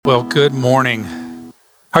Well, good morning.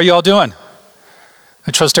 How are you all doing?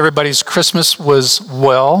 I trust everybody's Christmas was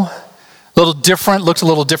well. A little different, looked a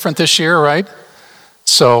little different this year, right?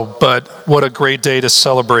 But what a great day to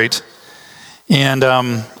celebrate. And,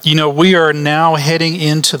 we are now heading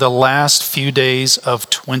into the last few days of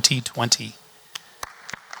 2020.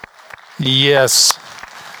 Yes.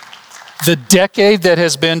 The decade that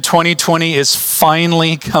has been 2020 is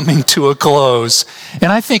finally coming to a close.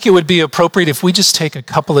 And I think it would be appropriate if we just take a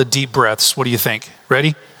couple of deep breaths. What do you think?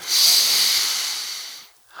 Ready?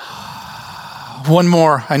 One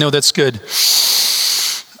more. I know that's good.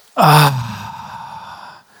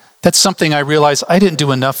 That's something I realized I didn't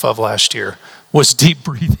do enough of last year, was deep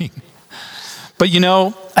breathing. But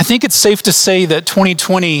I think it's safe to say that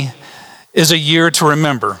 2020 is a year to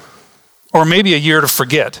remember, or maybe a year to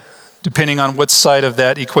forget, depending on what side of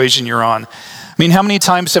that equation you're on. I mean, how many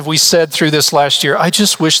times have we said through this last year, I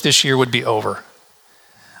just wish this year would be over.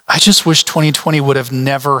 I just wish 2020 would have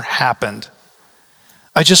never happened.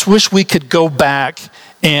 I just wish we could go back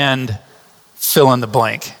and fill in the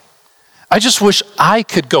blank. I just wish I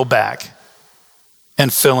could go back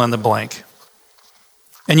and fill in the blank.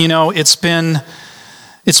 And it's been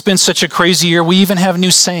such a crazy year. We even have new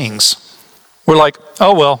sayings. We're like,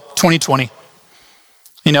 oh well, 2020.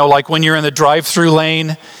 Like when you're in the drive-through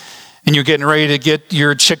lane and you're getting ready to get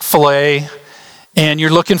your Chick-fil-A and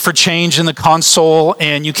you're looking for change in the console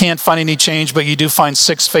and you can't find any change, but you do find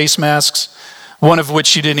 6 face masks, one of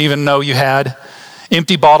which you didn't even know you had,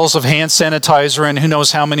 empty bottles of hand sanitizer, and who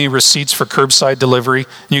knows how many receipts for curbside delivery.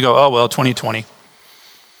 And you go, oh well, 2020.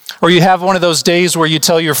 Or you have one of those days where you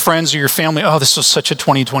tell your friends or your family, oh, this was such a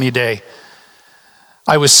 2020 day.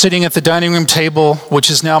 I was sitting at the dining room table, which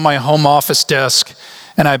is now my home office desk,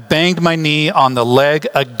 and I banged my knee on the leg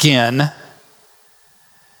again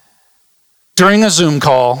during a Zoom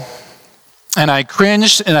call, and I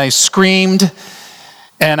cringed and I screamed,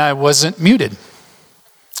 and I wasn't muted.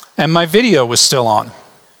 And my video was still on.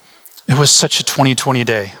 It was such a 2020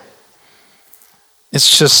 day. It's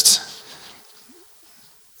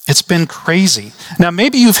been crazy. Now,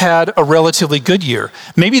 maybe you've had a relatively good year.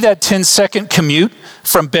 Maybe that 10-second commute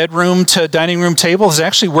from bedroom to dining room table has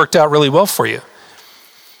actually worked out really well for you.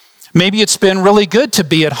 Maybe it's been really good to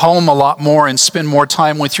be at home a lot more and spend more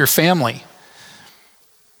time with your family.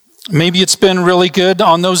 Maybe it's been really good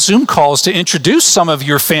on those Zoom calls to introduce some of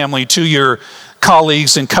your family to your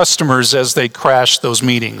colleagues and customers as they crash those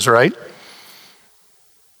meetings, right?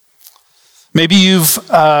 Maybe you've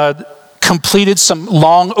completed some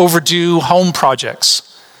long overdue home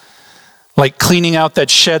projects, like cleaning out that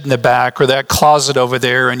shed in the back or that closet over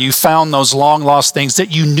there, and you found those long lost things that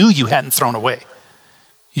you knew you hadn't thrown away.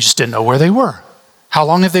 You just didn't know where they were. How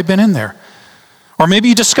long have they been in there? Or maybe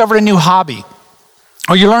you discovered a new hobby,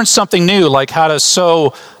 or you learned something new, like how to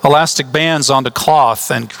sew elastic bands onto cloth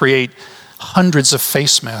and create hundreds of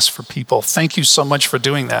face masks for people. Thank you so much for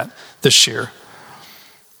doing that this year.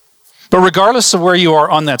 But regardless of where you are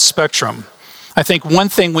on that spectrum, I think one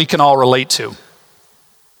thing we can all relate to: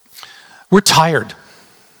 we're tired.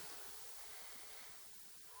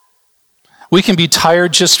 We can be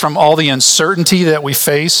tired just from all the uncertainty that we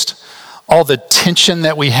faced, all the tension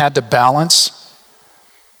that we had to balance.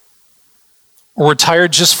 Or we're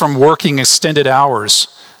tired just from working extended hours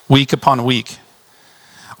week upon week.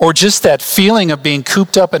 Or just that feeling of being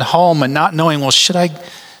cooped up at home and not knowing, well, should I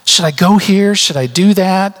go here? Should I do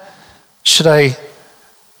that?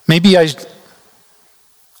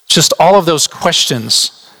 Just all of those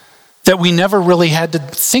questions that we never really had to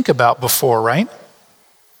think about before, right?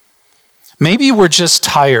 Maybe we're just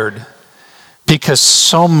tired because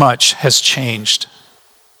so much has changed.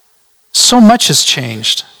 So much has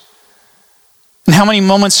changed. And how many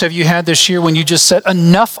moments have you had this year when you just said,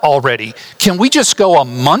 enough already? Can we just go a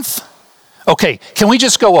month? Okay, can we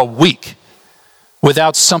just go a week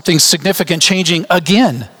without something significant changing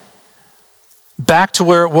again? Back to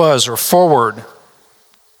where it was or forward.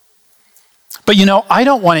 But I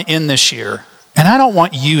don't want to end this year, and I don't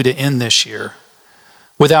want you to end this year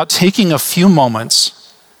without taking a few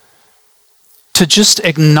moments to just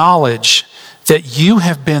acknowledge that you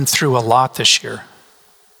have been through a lot this year.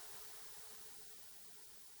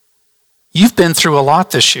 You've been through a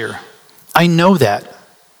lot this year. I know that.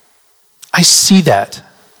 I see that.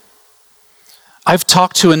 I've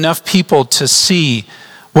talked to enough people to see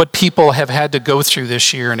what people have had to go through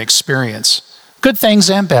this year and experience. Good things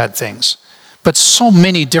and bad things, but so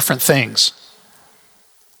many different things.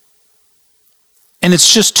 And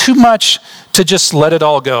it's just too much to just let it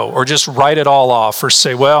all go or just write it all off or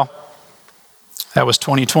say, well, that was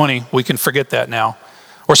 2020. We can forget that now.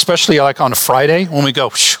 Or especially like on a Friday when we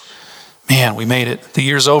go, man, we made it. The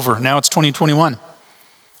year's over. Now it's 2021.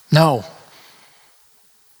 No.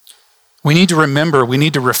 We need to remember, we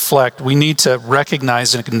need to reflect, we need to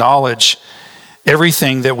recognize and acknowledge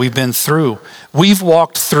everything that we've been through. We've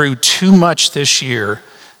walked through too much this year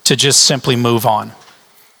to just simply move on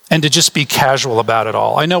and to just be casual about it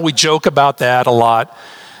all. I know we joke about that a lot.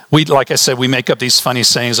 Like I said, we make up these funny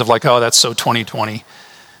sayings of like, oh, that's so 2020.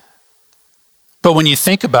 But when you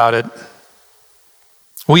think about it,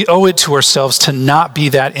 we owe it to ourselves to not be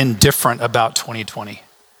that indifferent about 2020.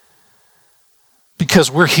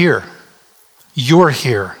 Because we're here. You're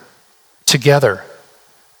here together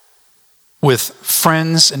with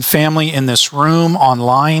friends and family in this room,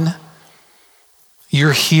 online.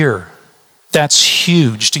 You're here. That's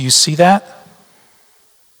huge. Do you see that?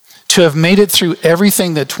 To have made it through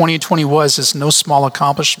everything that 2020 was is no small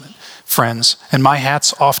accomplishment, friends. And my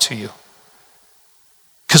hat's off to you.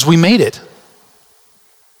 Because we made it.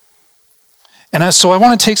 And so I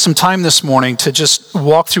want to take some time this morning to just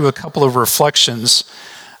walk through a couple of reflections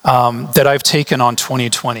that I've taken on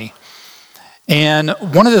 2020. And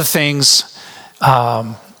one of the things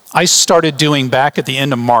I started doing back at the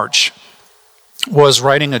end of March was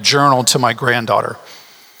writing a journal to my granddaughter.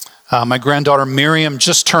 My granddaughter Miriam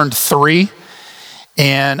just turned 3,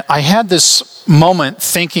 and I had this moment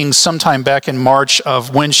thinking sometime back in March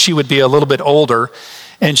of when she would be a little bit older,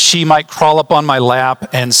 and she might crawl up on my lap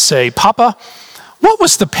and say, "Papa, what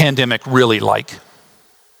was the pandemic really like?"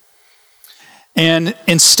 And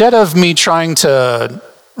instead of me trying to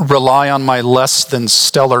rely on my less than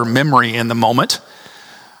stellar memory in the moment,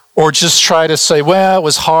 or just try to say, well, it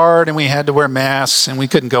was hard and we had to wear masks and we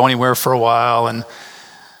couldn't go anywhere for a while and,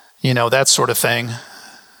 that sort of thing.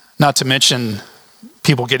 Not to mention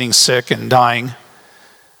people getting sick and dying.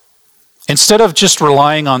 Instead of just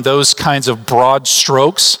relying on those kinds of broad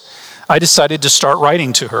strokes, I decided to start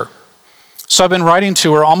writing to her. So I've been writing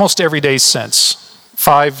to her almost every day since,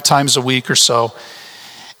 5 times a week or so.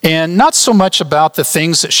 And not so much about the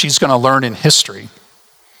things that she's going to learn in history.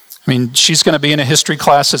 I mean, she's going to be in a history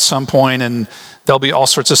class at some point, and there'll be all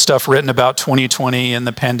sorts of stuff written about 2020 and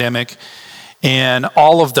the pandemic and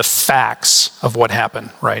all of the facts of what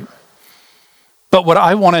happened, right? But what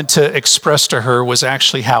I wanted to express to her was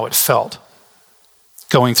actually how it felt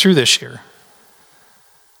going through this year.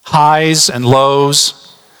 Highs and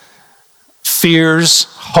lows, fears,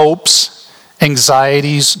 hopes,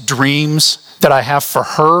 anxieties, dreams that I have for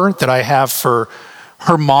her, that I have for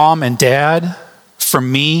her mom and dad, for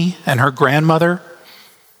me and her grandmother,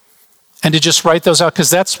 and to just write those out,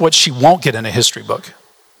 because that's what she won't get in a history book.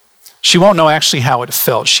 She won't know actually how it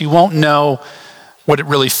felt. She won't know what it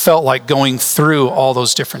really felt like going through all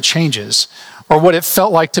those different changes, or what it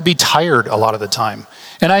felt like to be tired a lot of the time.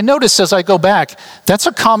 And I notice as I go back, that's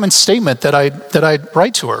a common statement that I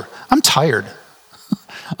write to her. I'm tired.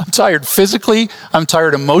 I'm tired physically, I'm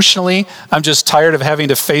tired emotionally, I'm just tired of having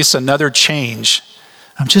to face another change.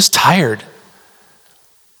 I'm just tired.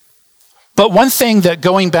 But one thing that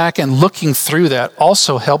going back and looking through that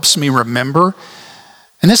also helps me remember,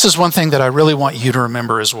 and this is one thing that I really want you to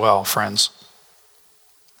remember as well, friends,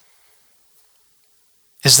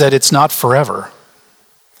 is that it's not forever.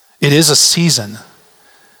 It is a season.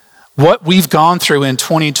 What we've gone through in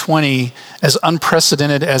 2020, as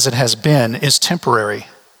unprecedented as it has been, is temporary.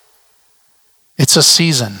 It's a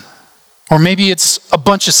season. Or maybe it's a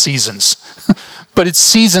bunch of seasons, but it's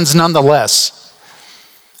seasons nonetheless.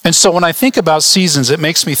 And so when I think about seasons, it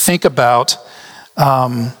makes me think about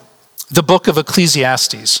the book of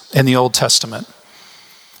Ecclesiastes in the Old Testament.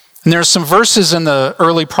 And there are some verses in the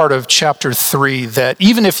early part of chapter 3 that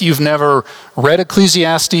even if you've never read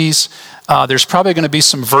Ecclesiastes, there's probably going to be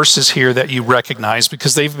some verses here that you recognize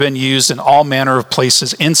because they've been used in all manner of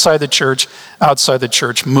places inside the church, outside the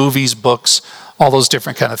church, movies, books, all those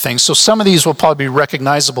different kind of things. So some of these will probably be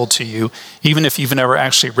recognizable to you, even if you've never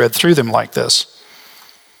actually read through them like this.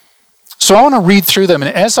 So I want to read through them,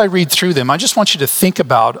 and as I read through them, I just want you to think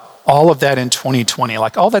about all of that in 2020,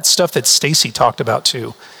 like all that stuff that Stacy talked about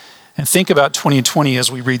too, and think about 2020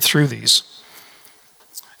 as we read through these.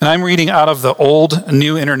 And I'm reading out of the Old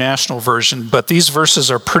New International Version, but these verses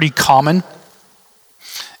are pretty common,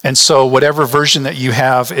 and so whatever version that you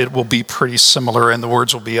have, it will be pretty similar, and the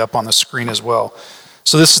words will be up on the screen as well.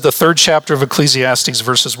 So this is the 3rd chapter of Ecclesiastes,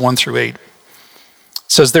 verses 1 through 8. It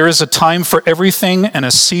says, "There is a time for everything and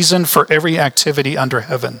a season for every activity under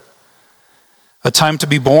heaven. A time to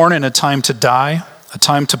be born and a time to die, a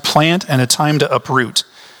time to plant and a time to uproot,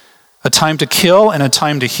 a time to kill and a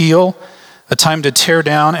time to heal, a time to tear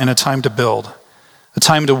down and a time to build, a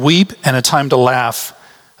time to weep and a time to laugh,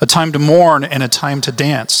 a time to mourn and a time to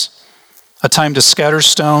dance, a time to scatter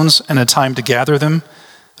stones and a time to gather them,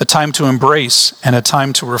 a time to embrace and a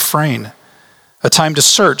time to refrain, a time to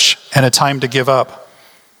search and a time to give up,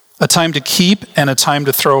 a time to keep and a time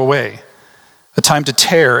to throw away, a time to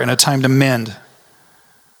tear and a time to mend,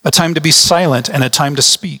 a time to be silent and a time to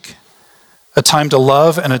speak, a time to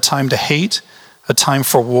love and a time to hate, a time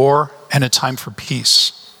for war and a time for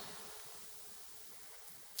peace.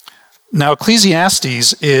 Now,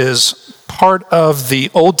 Ecclesiastes is part of the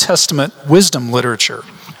Old Testament wisdom literature,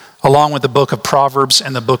 along with the book of Proverbs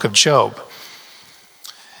and the book of Job.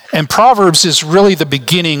 And Proverbs is really the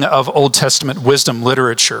beginning of Old Testament wisdom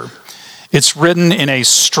literature. It's written in a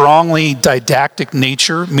strongly didactic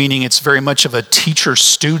nature, meaning it's very much of a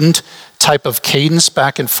teacher-student type of cadence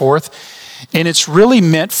back and forth. And it's really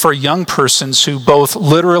meant for young persons who both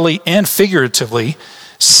literally and figuratively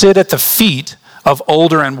sit at the feet of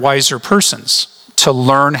older and wiser persons to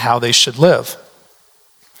learn how they should live.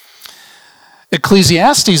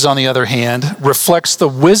 Ecclesiastes, on the other hand, reflects the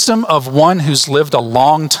wisdom of one who's lived a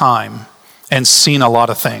long time and seen a lot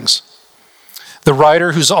of things. The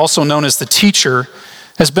writer, who's also known as the teacher,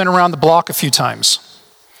 has been around the block a few times.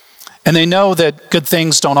 And they know that good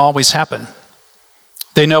things don't always happen.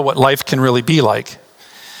 They know what life can really be like.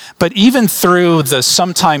 But even through the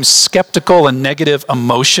sometimes skeptical and negative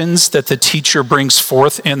emotions that the teacher brings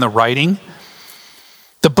forth in the writing,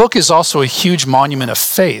 the book is also a huge monument of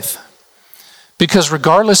faith. Because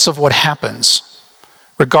regardless of what happens,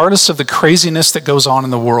 regardless of the craziness that goes on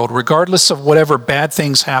in the world, regardless of whatever bad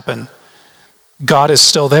things happen, God is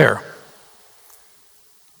still there.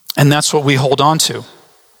 And that's what we hold on to.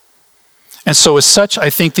 And so as such, I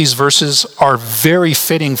think these verses are very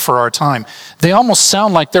fitting for our time. They almost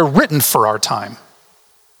sound like they're written for our time,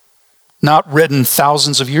 not written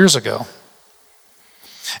thousands of years ago.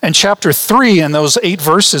 And chapter 3 and those 8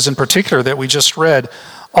 verses in particular that we just read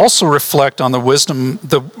also reflects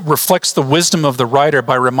the wisdom of the writer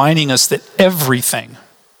by reminding us that everything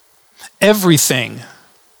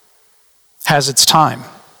has its time,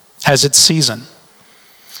 has its season.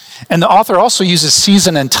 And the author also uses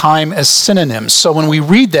season and time as synonyms. So when we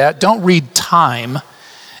read that, don't read time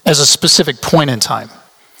as a specific point in time.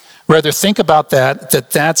 Rather, think about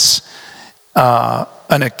that's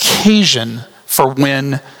an occasion for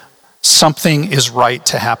when something is right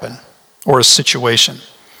to happen or a situation.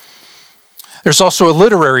 There's also a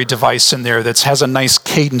literary device in there that has a nice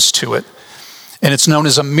cadence to it, and it's known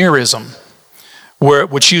as a merism,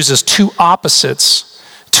 which uses 2 opposites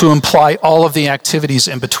to imply all of the activities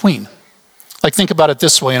in between. Like, think about it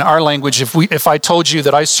this way. In our language, if I told you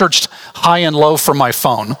that I searched high and low for my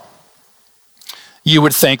phone, you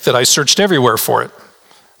would think that I searched everywhere for it,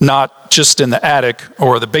 not just in the attic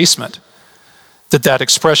or the basement. That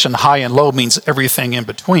expression high and low means everything in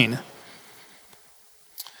between.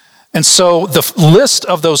 And so the list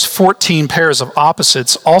of those 14 pairs of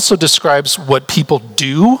opposites also describes what people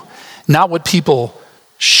do, not what people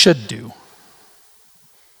should do.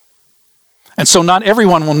 And so not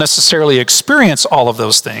everyone will necessarily experience all of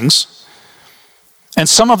those things. And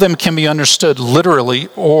some of them can be understood literally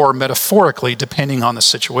or metaphorically, depending on the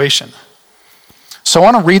situation. So I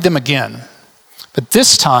want to read them again. But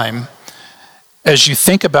this time, as you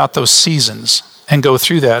think about those seasons and go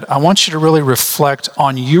through that, I want you to really reflect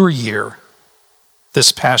on your year,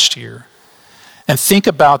 this past year, and think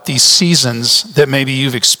about these seasons that maybe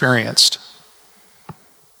you've experienced.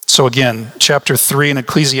 So again, chapter 3 in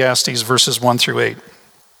Ecclesiastes, verses 1 through 8.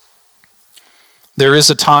 There is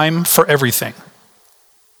a time for everything,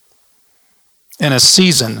 and a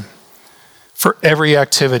season for every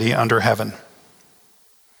activity under heaven.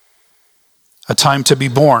 A time to be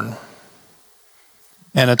born,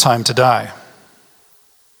 and a time to die.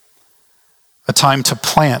 A time to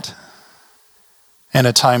plant, and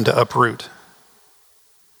a time to uproot.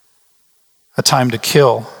 A time to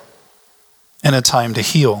kill, and a time to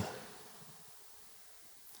heal.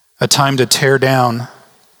 A time to tear down,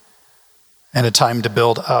 and a time to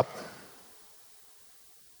build up.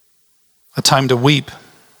 A time to weep,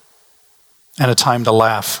 and a time to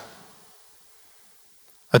laugh.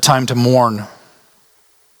 A time to mourn,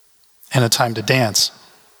 and a time to dance.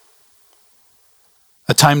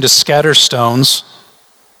 A time to scatter stones,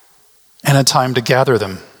 and a time to gather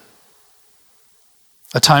them.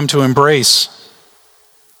 A time to embrace,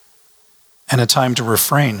 and a time to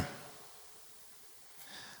refrain.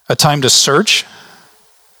 A time to search,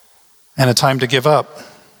 and a time to give up.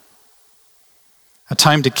 A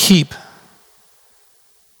time to keep,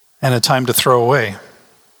 and a time to throw away.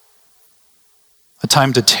 A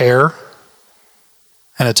time to tear,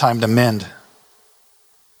 and a time to mend.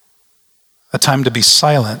 A time to be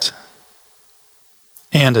silent,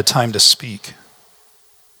 and a time to speak.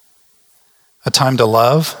 A time to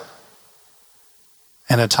love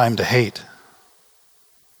and a time to hate.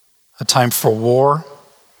 A time for war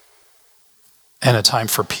and a time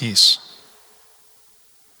for peace.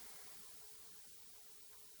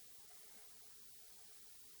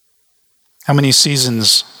 How many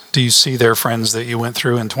seasons do you see there, friends, that you went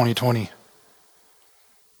through in 2020?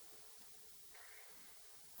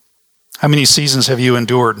 How many seasons have you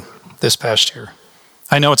endured this past year?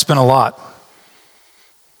 I know it's been a lot.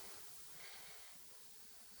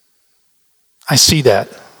 I see that,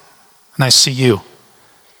 and I see you.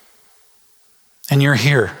 And you're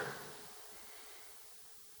here.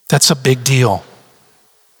 That's a big deal.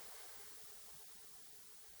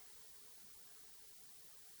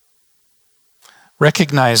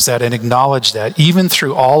 Recognize that and acknowledge that even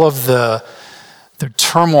through all of the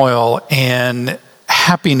turmoil and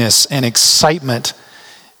happiness and excitement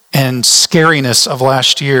and scariness of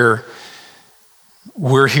last year,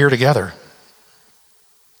 we're here together.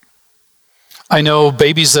 I know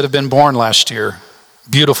babies that have been born last year,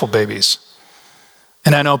 beautiful babies.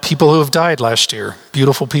 And I know people who have died last year,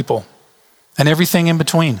 beautiful people, and everything in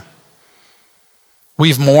between.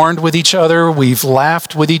 We've mourned with each other, we've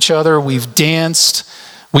laughed with each other, we've danced,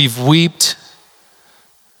 we've wept.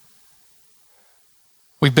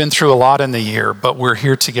 We've been through a lot in the year, but we're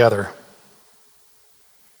here together.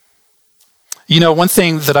 You know, one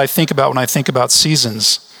thing that I think about when I think about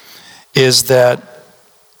seasons is that,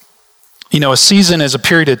 you know, a season is a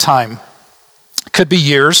period of time. It could be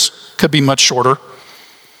years, could be much shorter.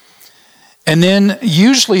 And then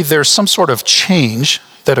usually there's some sort of change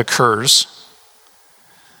that occurs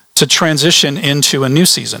to transition into a new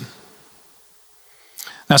season.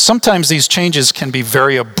 Now, sometimes these changes can be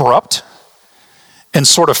very abrupt and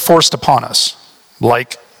sort of forced upon us,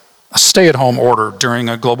 like a stay-at-home order during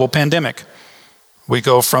a global pandemic. We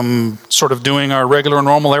go from sort of doing our regular,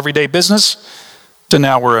 normal, everyday business to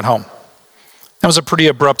now we're at home. That was a pretty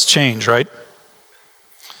abrupt change, right?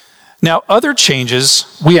 Now, other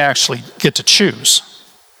changes we actually get to choose,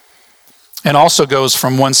 and also goes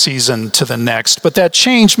from one season to the next. But that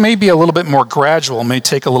change may be a little bit more gradual, may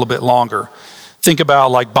take a little bit longer. Think about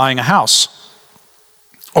like buying a house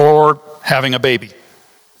or having a baby.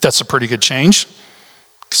 That's a pretty good change.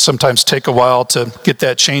 Sometimes take a while to get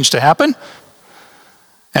that change to happen.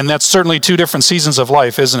 And that's certainly two different seasons of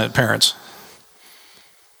life, isn't it, parents?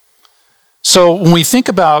 So when we think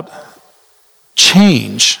about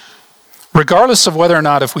change, regardless of whether or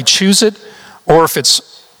not if we choose it or if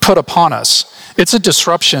it's put upon us, it's a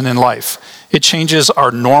disruption in life. It changes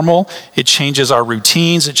our normal, it changes our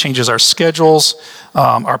routines, it changes our schedules,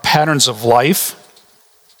 our patterns of life.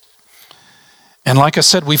 And like I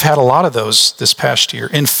said, we've had a lot of those this past year.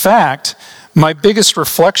 In fact, my biggest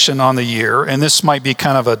reflection on the year, and this might be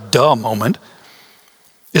kind of a duh moment,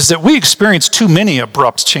 is that we experienced too many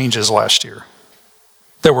abrupt changes last year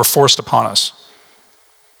that were forced upon us.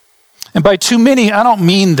 And by too many, I don't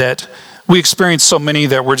mean that we experienced so many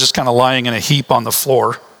that we're just kind of lying in a heap on the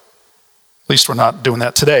floor. At least we're not doing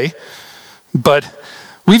that today. But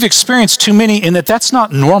we've experienced too many in that that's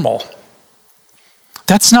not normal.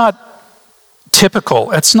 That's not typical.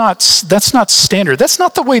 That's not standard. That's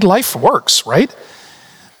not the way life works, right?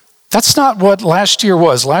 That's not what last year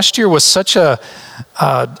was. Last year was such a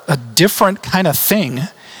different kind of thing.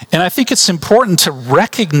 And I think it's important to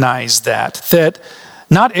recognize that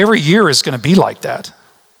not every year is going to be like that.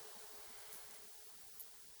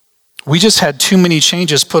 We just had too many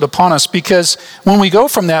changes put upon us, because when we go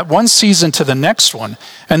from that one season to the next one,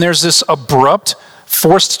 and there's this abrupt,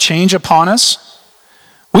 forced change upon us,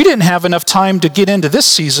 we didn't have enough time to get into this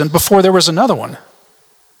season before there was another one.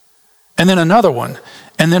 And then another one,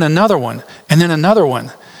 and then another one, and then another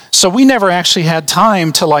one. So we never actually had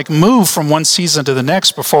time to move from one season to the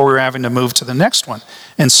next before we were having to move to the next one,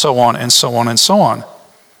 and so on, and so on, and so on.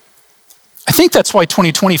 I think that's why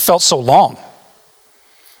 2020 felt so long.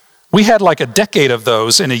 We had like a decade of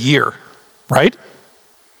those in a year, right?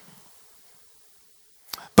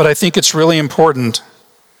 But I think it's really important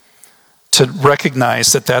to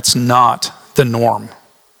recognize that that's not the norm.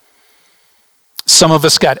 Some of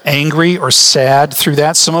us got angry or sad through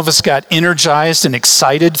that. Some of us got energized and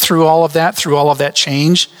excited through all of that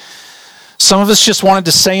change. Some of us just wanted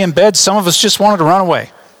to stay in bed. Some of us just wanted to run away.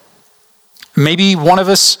 Maybe one of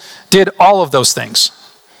us did all of those things.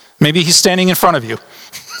 Maybe he's standing in front of you.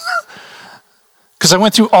 Because I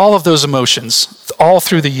went through all of those emotions all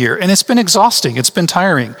through the year, and it's been exhausting, it's been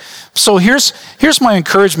tiring. So here's my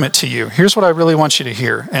encouragement to you. Here's what I really want you to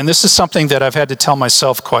hear, and this is something that I've had to tell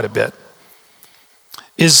myself quite a bit,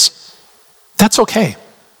 is that's okay.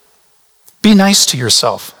 Be nice to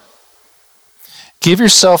yourself. Give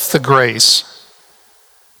yourself the grace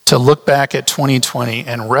to look back at 2020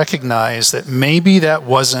 and recognize that maybe that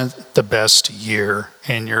wasn't the best year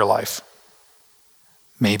in your life.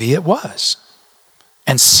 Maybe it was.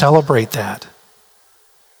 And celebrate that.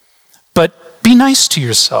 But be nice to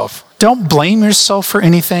yourself. Don't blame yourself for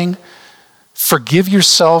anything. Forgive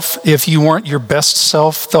yourself if you weren't your best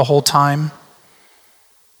self the whole time.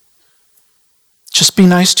 Just be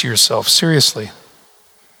nice to yourself, seriously.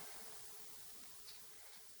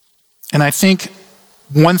 And I think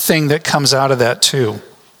one thing that comes out of that too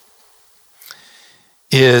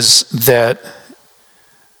is that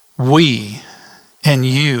we and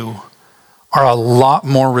you are a lot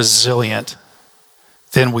more resilient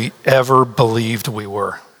than we ever believed we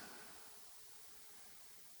were.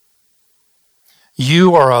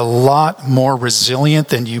 You are a lot more resilient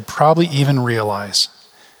than you probably even realize.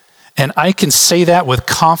 And I can say that with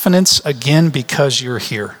confidence again because you're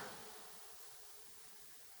here.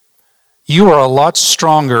 You are a lot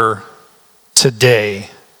stronger today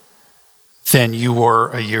than you were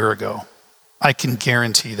a year ago. I can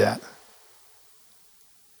guarantee that.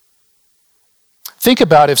 Think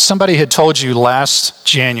about if somebody had told you last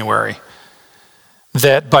January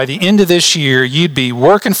that by the end of this year, you'd be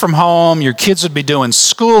working from home, your kids would be doing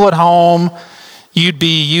school at home, you'd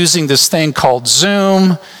be using this thing called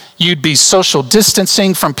Zoom, you'd be social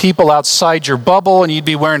distancing from people outside your bubble, and you'd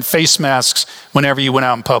be wearing face masks whenever you went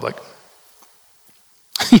out in public.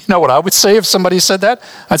 You know what I would say if somebody said that?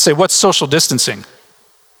 I'd say, what's social distancing?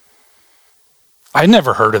 I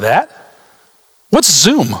never heard of that. What's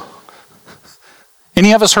Zoom?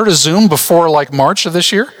 Any of us heard of Zoom before like March of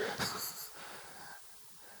this year?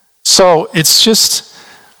 So it's just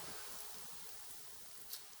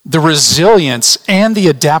the resilience and the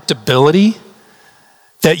adaptability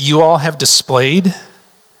that you all have displayed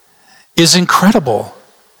is incredible.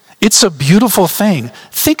 It's a beautiful thing.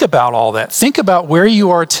 Think about all that. Think about where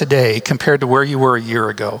you are today compared to where you were a year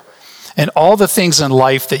ago. And all the things in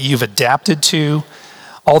life that you've adapted to,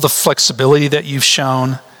 all the flexibility that you've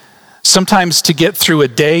shown, sometimes to get through a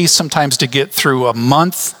day, sometimes to get through a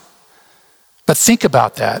month. But think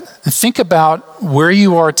about that. And think about where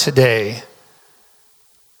you are today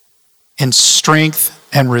in strength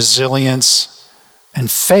and resilience and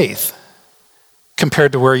faith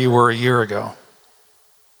compared to where you were a year ago.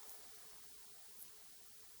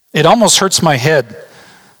 It almost hurts my head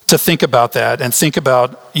to think about that and think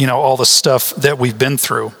about, all the stuff that we've been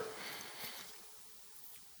through.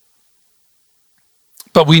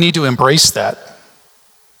 But we need to embrace that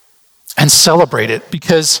and celebrate it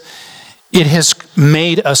because it has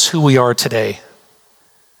made us who we are today.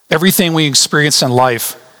 Everything we experience in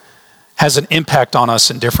life has an impact on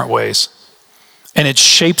us in different ways, and it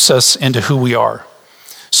shapes us into who we are.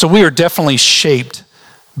 So we are definitely shaped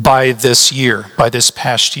by this year, by this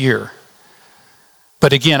past year.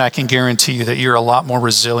 But again, I can guarantee you that you're a lot more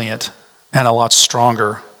resilient and a lot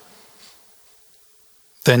stronger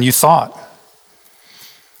than you thought.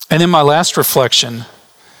 And then my last reflection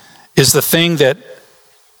is the thing that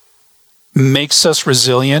makes us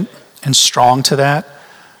resilient and strong to that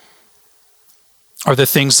are the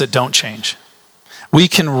things that don't change. We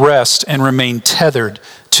can rest and remain tethered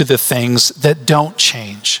to the things that don't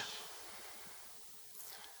change.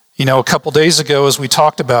 A couple days ago, as we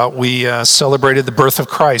talked about, we celebrated the birth of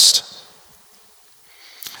Christ.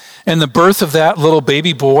 And the birth of that little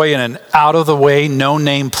baby boy in an out-of-the-way,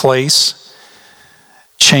 no-name place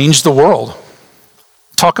changed the world.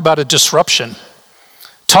 Talk about a disruption.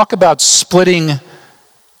 Talk about splitting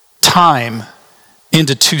time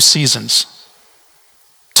into two seasons.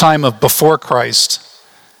 Time of before Christ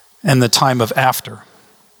and the time of after.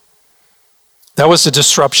 That was a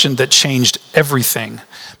disruption that changed everything.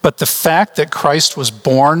 But the fact that Christ was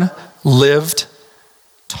born, lived,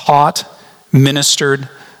 taught, ministered,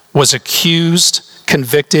 was accused,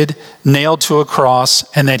 convicted, nailed to a cross,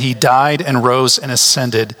 and that he died and rose and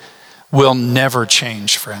ascended will never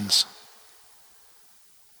change, friends.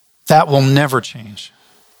 That will never change.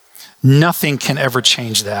 Nothing can ever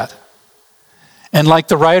change that. And like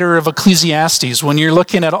the writer of Ecclesiastes, when you're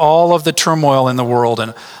looking at all of the turmoil in the world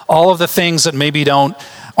and all of the things that maybe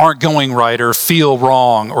aren't going right or feel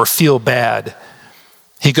wrong or feel bad,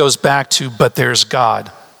 he goes back to, but there's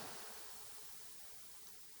God.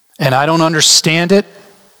 And I don't understand it,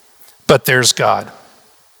 but there's God.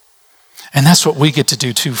 And that's what we get to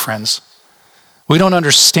do too, friends. We don't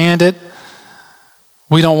understand it.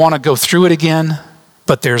 We don't want to go through it again,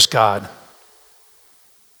 but there's God.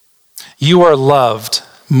 You are loved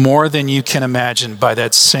more than you can imagine by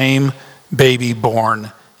that same baby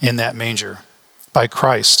born in that manger, by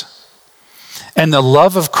Christ. And the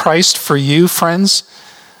love of Christ for you, friends,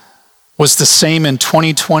 was the same in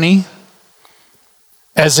 2020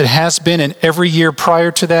 as it has been in every year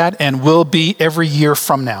prior to that and will be every year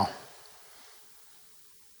from now.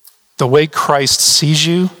 The way Christ sees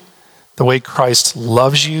you, the way Christ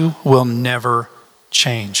loves you will never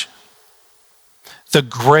change. The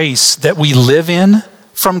grace that we live in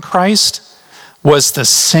from Christ was the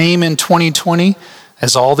same in 2020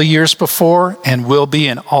 as all the years before and will be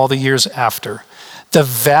in all the years after. The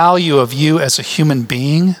value of you as a human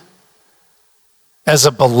being, as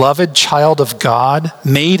a beloved child of God,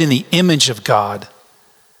 made in the image of God,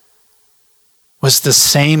 was the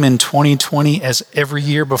same in 2020 as every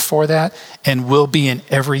year before that and will be in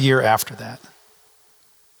every year after that.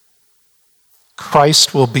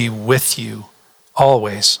 Christ will be with you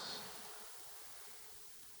always.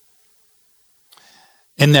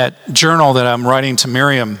 In that journal that I'm writing to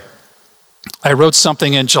Miriam, I wrote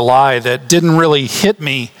something in July that didn't really hit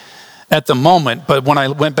me at the moment, but when I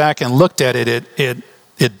went back and looked at it,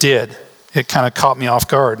 it did. It kind of caught me off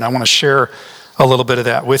guard, and I want to share a little bit of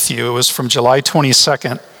that with you. It was from July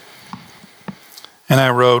 22nd, and I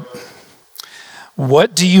wrote,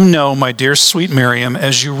 "What do you know, my dear sweet Miriam,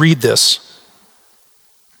 as you read this?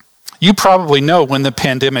 You probably know when the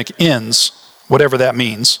pandemic ends, whatever that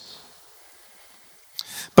means.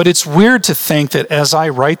 But it's weird to think that as I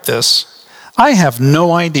write this, I have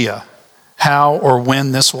no idea how or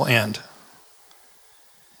when this will end.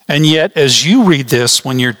 And yet, as you read this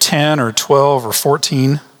when you're 10 or 12 or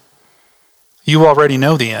 14, you already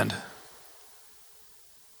know the end.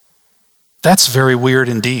 That's very weird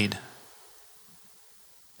indeed,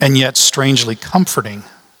 and yet strangely comforting.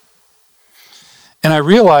 And I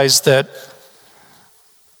realized that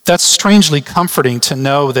that's strangely comforting to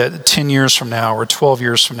know that 10 years from now or 12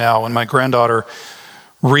 years from now, when my granddaughter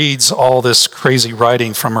reads all this crazy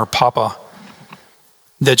writing from her papa,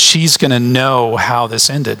 that she's going to know how this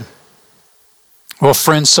ended. Well,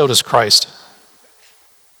 friends, so does Christ.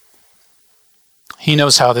 He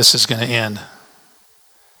knows how this is going to end.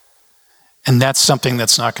 And that's something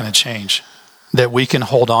that's not going to change, that we can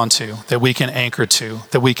hold on to, that we can anchor to,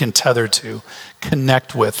 that we can tether to,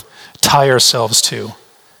 connect with, tie ourselves to.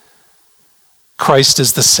 Christ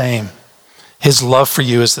is the same. His love for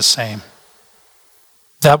you is the same.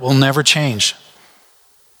 That will never change.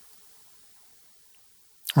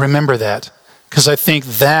 Remember that, because I think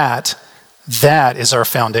that is our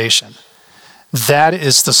foundation. That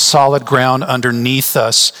is the solid ground underneath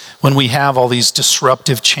us when we have all these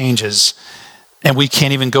disruptive changes and we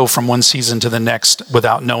can't even go from one season to the next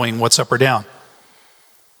without knowing what's up or down.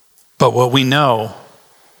 But what we know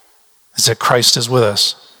is that Christ is with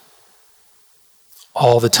us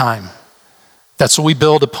all the time. That's what we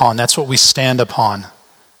build upon. That's what we stand upon.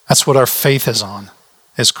 That's what our faith is on,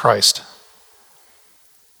 is Christ.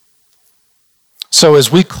 So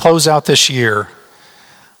as we close out this year,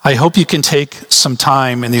 I hope you can take some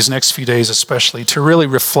time in these next few days especially to really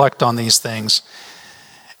reflect on these things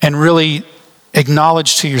and really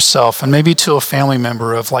acknowledge to yourself and maybe to a family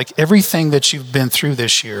member of like everything that you've been through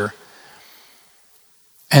this year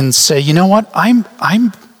and say, you know what, I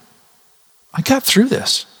got through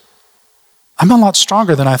this. I'm a lot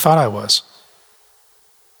stronger than I thought I was.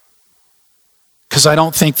 Because I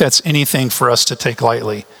don't think that's anything for us to take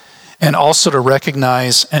lightly. And also to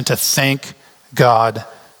recognize and to thank God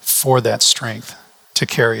for that strength to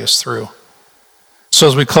carry us through. So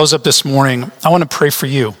as we close up this morning, I want to pray for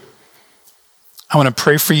you. I want to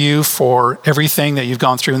pray for you for everything that you've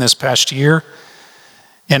gone through in this past year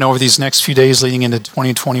and over these next few days leading into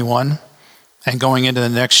 2021 and going into the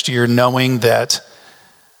next year knowing that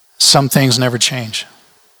some things never change.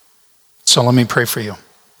 So let me pray for you.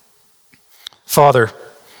 Father,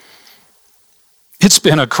 it's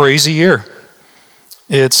been a crazy year.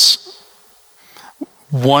 It's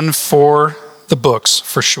one for the books,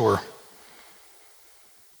 for sure.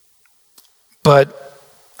 But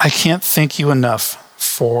I can't thank you enough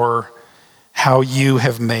for how you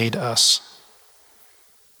have made us.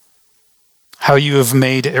 How you have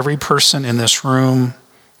made every person in this room,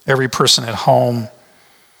 every person at home,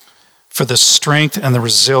 for the strength and the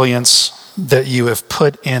resilience that you have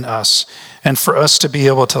put in us, and for us to be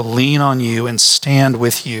able to lean on you and stand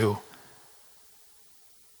with you,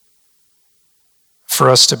 for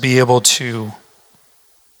us to be able to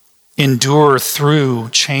endure through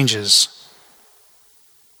changes,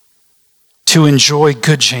 to enjoy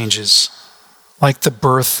good changes, like the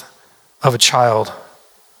birth of a child.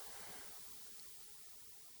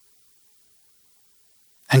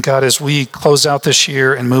 And God, as we close out this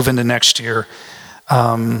year and move into next year,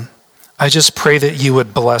 I just pray that you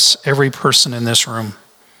would bless every person in this room,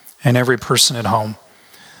 and every person at home.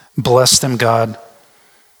 Bless them, God.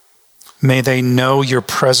 May they know your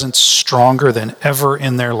presence stronger than ever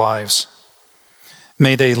in their lives.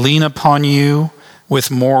 May they lean upon you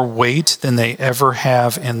with more weight than they ever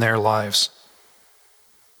have in their lives.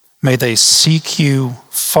 May they seek you,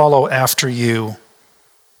 follow after you,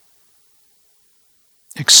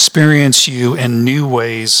 experience you in new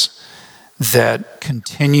ways that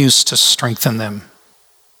continues to strengthen them.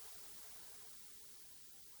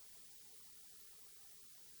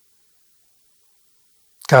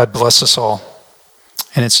 God bless us all.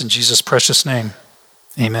 And it's in Jesus' precious name.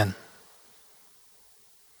 Amen.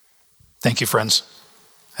 Thank you, friends.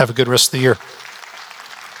 Have a good rest of the year.